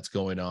workflow that's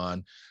going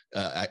on.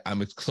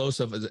 I'm as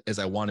close as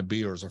I want to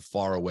be, or as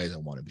far away as I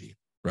want to be.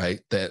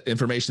 Right? The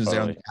information is there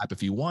on the app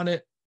if you want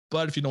it,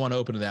 but if you don't want to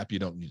open the app, you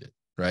don't need it.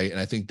 Right? And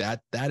I think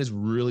that is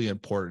really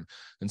important.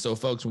 And so,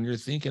 folks, when you're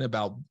thinking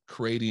about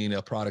creating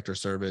a product or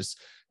service,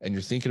 and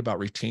you're thinking about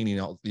retaining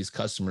all these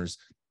customers,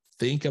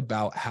 think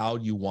about how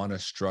you want to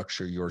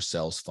structure your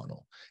sales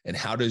funnel, and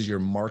how does your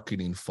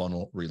marketing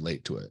funnel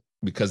relate to it,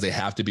 because they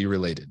have to be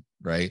related,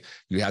 right?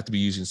 You have to be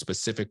using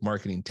specific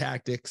marketing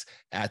tactics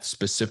at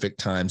specific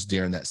times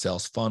during that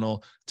sales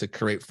funnel to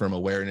create from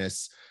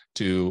awareness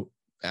to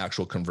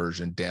actual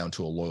conversion down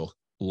to a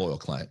loyal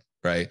client,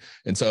 right?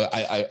 And so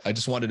I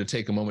just wanted to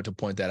take a moment to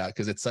point that out,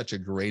 because it's such a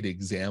great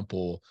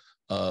example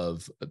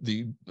of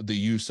the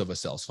use of a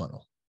sales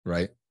funnel,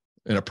 right,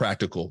 in a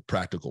practical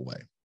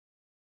way.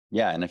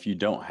 Yeah, and if you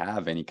don't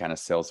have any kind of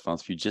sales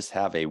funnels, if you just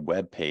have a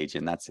web page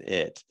and that's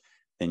it,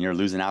 then you're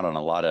losing out on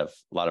a lot of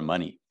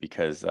money,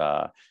 because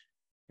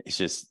it's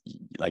just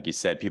like you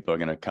said, people are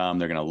going to come,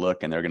 they're going to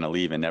look, and they're going to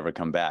leave and never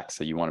come back.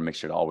 So you want to make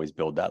sure to always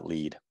build that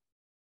lead.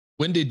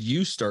 When did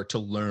you start to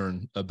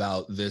learn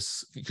about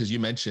this? Because you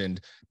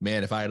mentioned,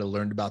 man, if I had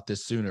learned about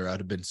this sooner, I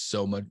would have been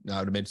so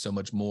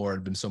much more,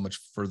 I'd been so much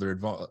further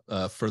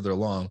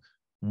along.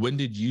 When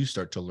did you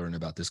start to learn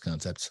about this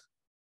concept?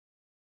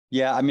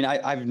 Yeah, I mean,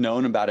 I've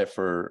known about it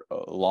for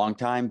a long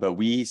time, but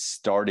we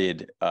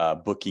started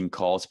booking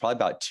calls probably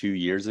about 2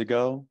 years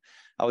ago,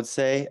 I would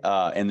say.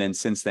 And then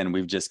since then,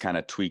 we've just kind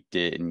of tweaked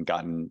it and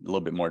gotten a little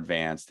bit more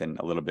advanced and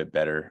a little bit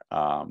better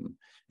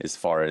as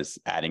far as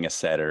adding a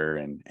setter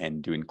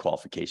and doing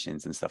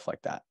qualifications and stuff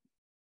like that.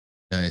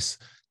 Nice.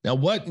 Now,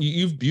 what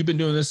you've been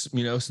doing this,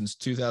 since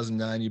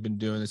 2009, you've been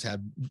doing this,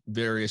 had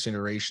various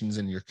iterations,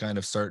 and you're kind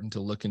of starting to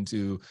look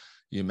into,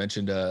 you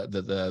mentioned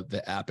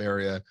the app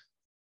area.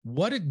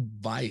 What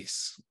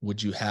advice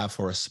would you have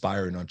for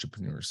aspiring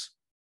entrepreneurs?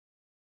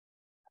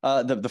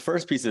 The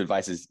first piece of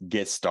advice is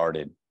get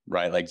started.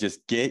 right? Like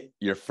just get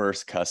your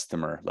first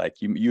customer. Like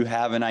you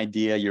have an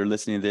idea, you're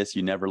listening to this,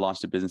 you never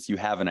launched a business, you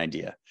have an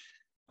idea.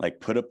 Like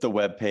put up the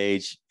web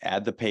page,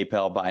 add the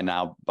PayPal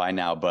buy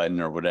now button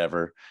or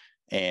whatever.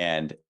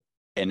 And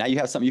now you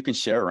have something you can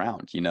share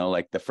around,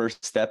 like the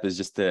first step is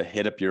just to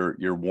hit up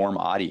your warm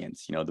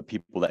audience, the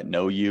people that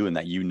know you and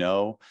that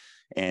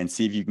and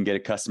see if you can get a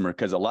customer.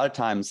 Because a lot of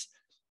times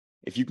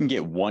if you can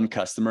get one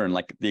customer, and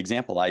like the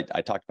example I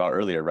talked about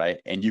earlier, right?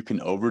 And you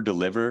can over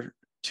deliver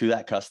to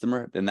that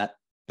customer, then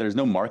there's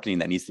no marketing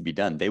that needs to be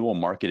done. They will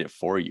market it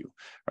for you,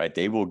 right?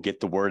 They will get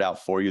the word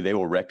out for you. They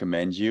will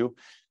recommend you,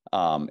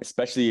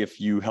 especially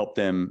if you help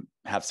them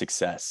have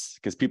success,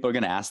 because people are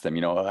going to ask them,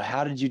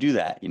 how did you do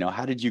that?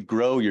 How did you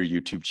grow your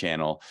YouTube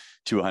channel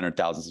to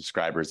 100,000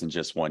 subscribers in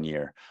just 1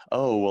 year?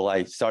 Oh, well,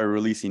 I started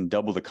releasing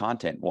double the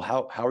content. Well,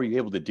 how are you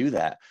able to do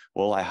that?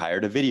 Well, I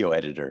hired a video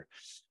editor,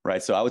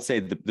 right? So I would say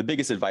the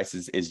biggest advice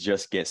is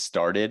just get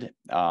started.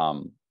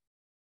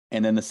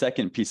 And then the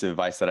second piece of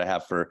advice that I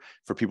have for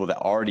people that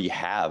already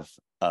have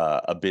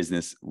a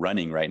business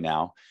running right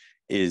now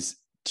is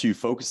to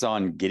focus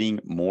on getting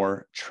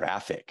more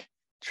traffic.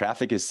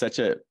 Traffic is such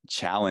a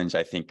challenge.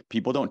 I think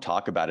people don't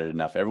talk about it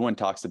enough. Everyone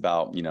talks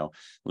about,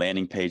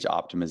 landing page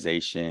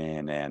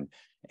optimization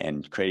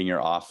and creating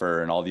your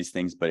offer and all these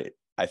things. But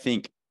I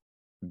think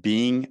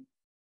being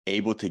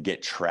able to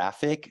get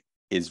traffic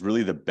is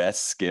really the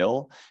best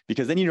skill,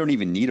 because then you don't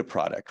even need a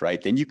product,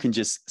 right? Then you can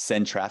just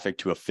send traffic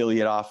to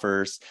affiliate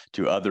offers,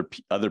 to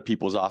other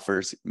people's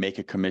offers, make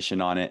a commission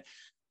on it.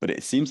 But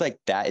it seems like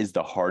that is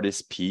the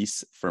hardest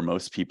piece for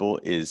most people,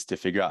 is to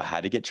figure out how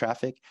to get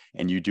traffic,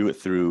 and you do it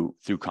through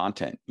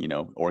content,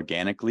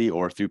 organically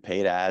or through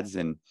paid ads.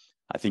 And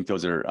I think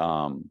those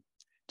are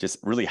just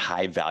really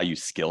high value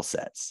skill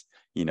sets.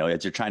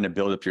 As you're trying to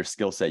build up your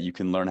skill set, you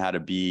can learn how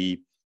to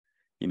be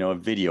a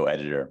video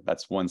editor.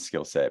 That's one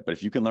skill set. But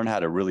if you can learn how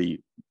to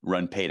really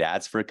run paid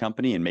ads for a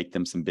company and make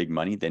them some big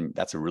money, then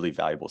that's a really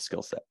valuable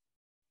skill set.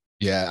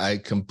 Yeah, I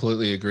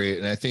completely agree.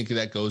 And I think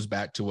that goes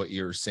back to what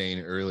you were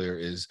saying earlier,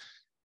 is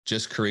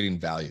just creating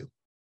value.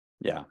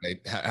 Yeah. Right?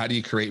 How do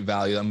you create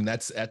value? I mean,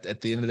 that's at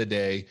the end of the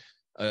day,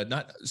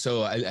 not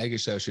so I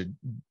guess I should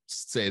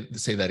say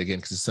that again,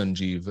 because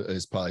Sanjeev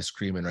is probably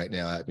screaming right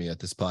now at me at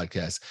this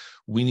podcast.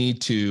 We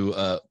need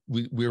to,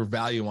 we're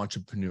value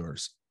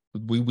entrepreneurs.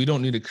 We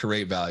don't need to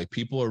create value.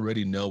 People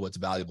already know what's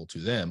valuable to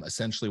them.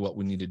 Essentially, what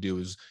we need to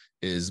do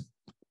is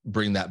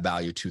bring that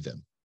value to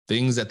them.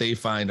 Things that they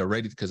find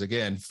already, because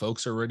again,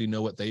 folks already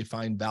know what they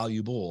find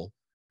valuable,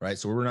 right?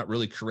 So we're not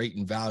really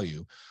creating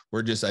value.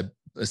 We're just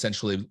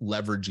essentially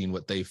leveraging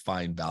what they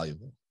find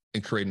valuable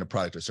and creating a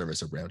product or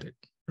service around it.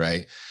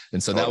 Right.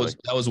 And so Totally.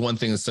 that was one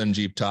thing that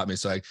Sanjeev taught me.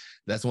 So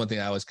that's one thing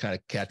I always kind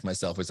of catch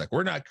myself. It's like,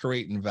 we're not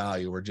creating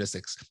value. We're just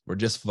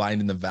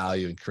finding the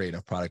value and creating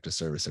a product or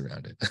service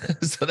around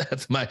it. So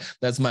that's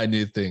my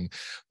new thing.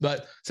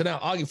 But so now,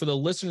 Augie, for the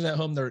listeners at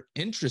home, they're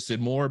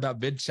interested more about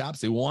VidChops.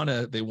 They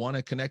want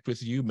to connect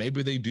with you.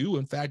 Maybe they do,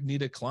 in fact,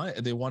 need a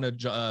client. They want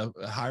to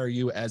hire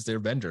you as their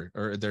vendor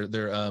or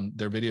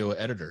their video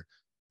editor.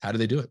 How do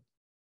they do it?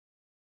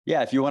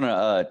 Yeah, if you want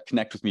to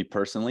connect with me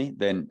personally,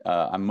 then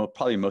I'm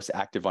probably most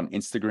active on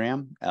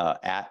Instagram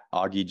at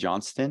Augie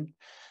Johnston.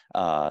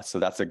 So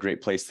that's a great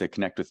place to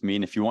connect with me.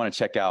 And if you want to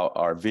check out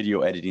our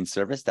video editing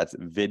service, that's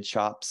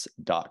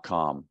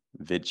vidchops.com,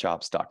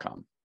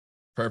 vidchops.com.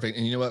 Perfect.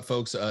 And you know what,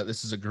 folks,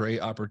 this is a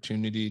great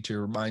opportunity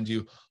to remind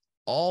you,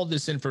 all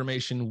this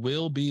information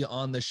will be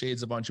on the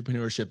Shades of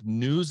Entrepreneurship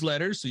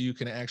newsletter. So you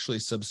can actually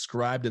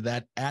subscribe to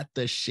that at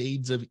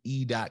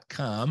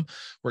theshadesofE.com.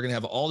 We're going to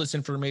have all this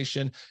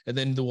information. And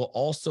then we'll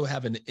also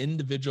have an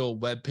individual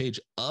webpage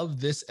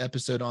of this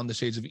episode on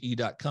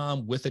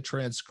theshadesofE.com with a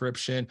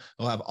transcription.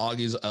 We'll have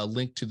Augie's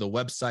link to the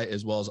website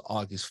as well as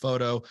Augie's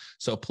photo.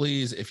 So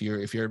please, if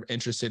you're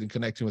interested in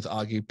connecting with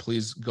Augie,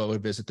 please go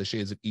and visit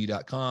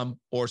theshadesofE.com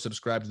or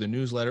subscribe to the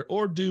newsletter,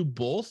 or do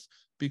both,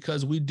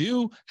 because we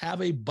do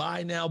have a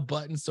buy now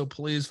button. So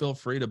please feel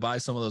free to buy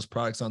some of those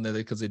products on there,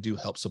 because they do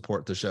help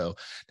support the show.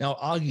 Now,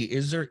 Augie,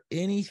 is there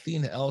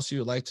anything else you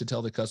would like to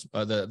tell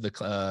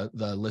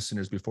the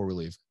listeners before we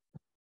leave?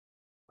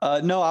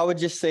 No, I would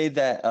just say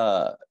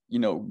that,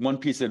 one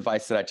piece of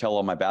advice that I tell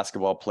all my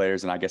basketball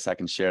players, and I guess I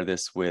can share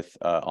this with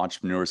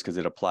entrepreneurs because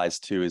it applies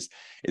too, is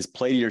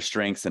play to your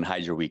strengths and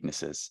hide your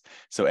weaknesses.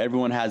 So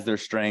everyone has their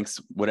strengths,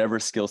 whatever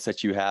skill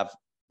set you have,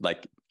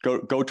 like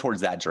go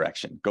towards that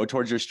direction, go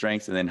towards your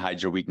strengths and then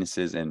hide your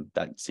weaknesses. And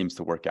that seems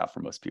to work out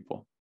for most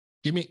people.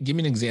 Give me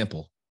an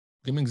example.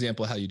 Give me an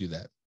example of how you do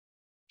that.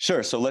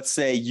 Sure. So let's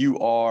say you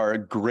are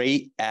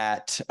great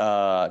at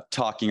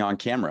talking on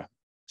camera.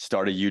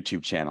 Start a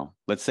YouTube channel.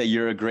 Let's say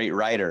you're a great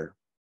writer.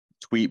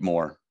 Tweet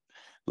more.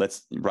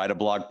 Let's write a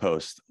blog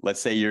post. Let's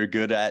say you're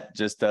good at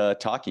just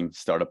talking.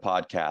 Start a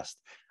podcast.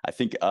 I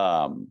think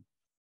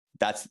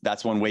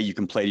that's one way you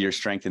can play to your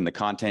strength in the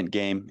content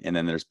game. And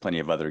then there's plenty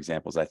of other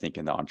examples, I think,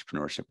 in the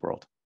entrepreneurship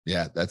world.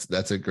 Yeah,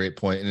 that's a great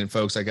point. And then,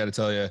 folks, I got to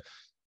tell you,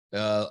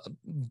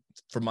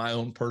 from my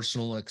own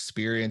personal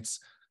experience,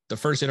 the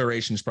first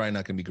iteration is probably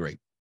not going to be great.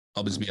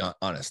 I'll just be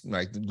honest.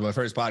 Like my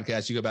first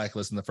podcast, you go back and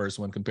listen to the first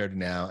one compared to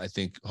now. I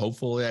think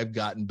hopefully I've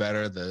gotten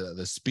better.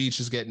 The speech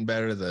is getting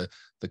better. The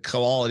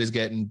quality is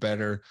getting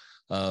better.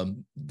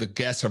 The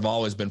guests have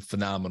always been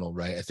phenomenal,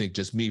 right? I think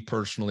just me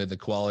personally, the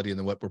quality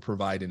and what we're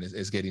providing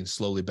is getting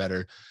slowly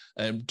better.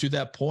 And to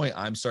that point,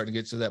 I'm starting to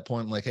get to that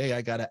point. I'm like, hey,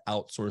 I got to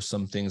outsource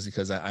some things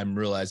because I'm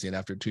realizing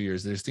after 2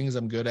 years, there's things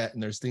I'm good at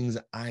and there's things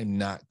I'm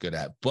not good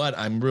at. But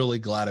I'm really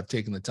glad I've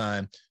taken the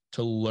time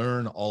to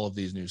learn all of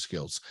these new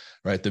skills,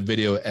 right? The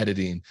video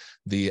editing,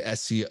 the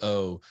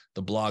SEO,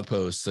 the blog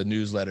posts, the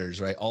newsletters,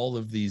 right? All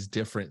of these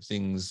different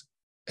things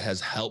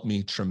has helped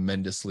me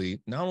tremendously,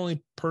 not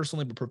only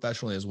personally, but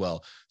professionally as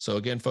well. So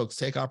again, folks,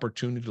 take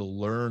opportunity to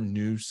learn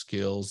new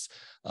skills,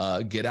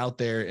 get out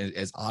there. And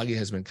as Augie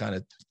has been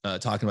kind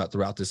of talking about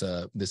throughout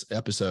this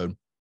episode,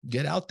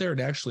 get out there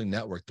and actually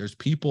network. There's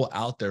people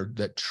out there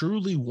that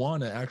truly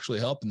want to actually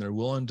help and they're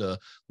willing to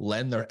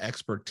lend their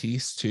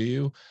expertise to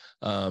you.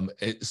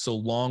 So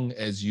long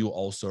as you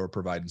also are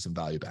providing some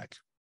value back,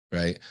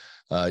 right?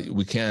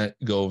 We can't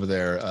go over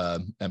there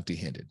empty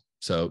handed.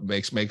 So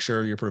make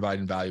sure you're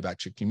providing value back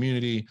to your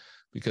community,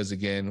 because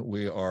again,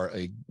 we are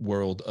a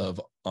world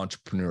of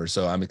entrepreneurs.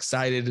 So I'm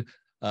excited,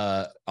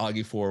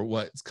 Augie, for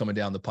what's coming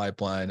down the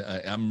pipeline.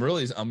 And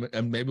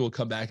maybe we'll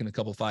come back in a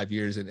couple 5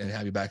 years and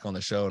have you back on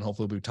the show, and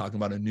hopefully we'll be talking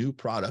about a new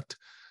product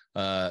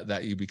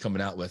that you'll be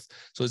coming out with.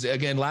 So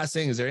again, last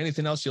thing, is there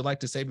anything else you'd like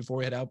to say before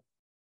we head out?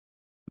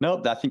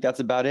 Nope, I think that's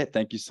about it.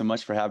 Thank you so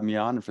much for having me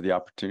on and for the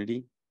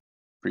opportunity.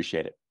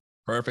 Appreciate it.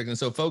 Perfect. And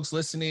so folks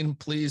listening,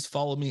 please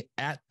follow me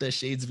at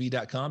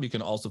theshadesv.com. You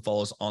can also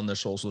follow us on the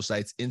social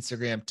sites,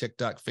 Instagram,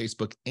 TikTok,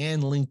 Facebook,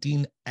 and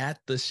LinkedIn at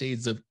The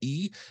Shades of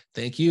E.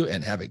 Thank you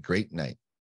and have a great night.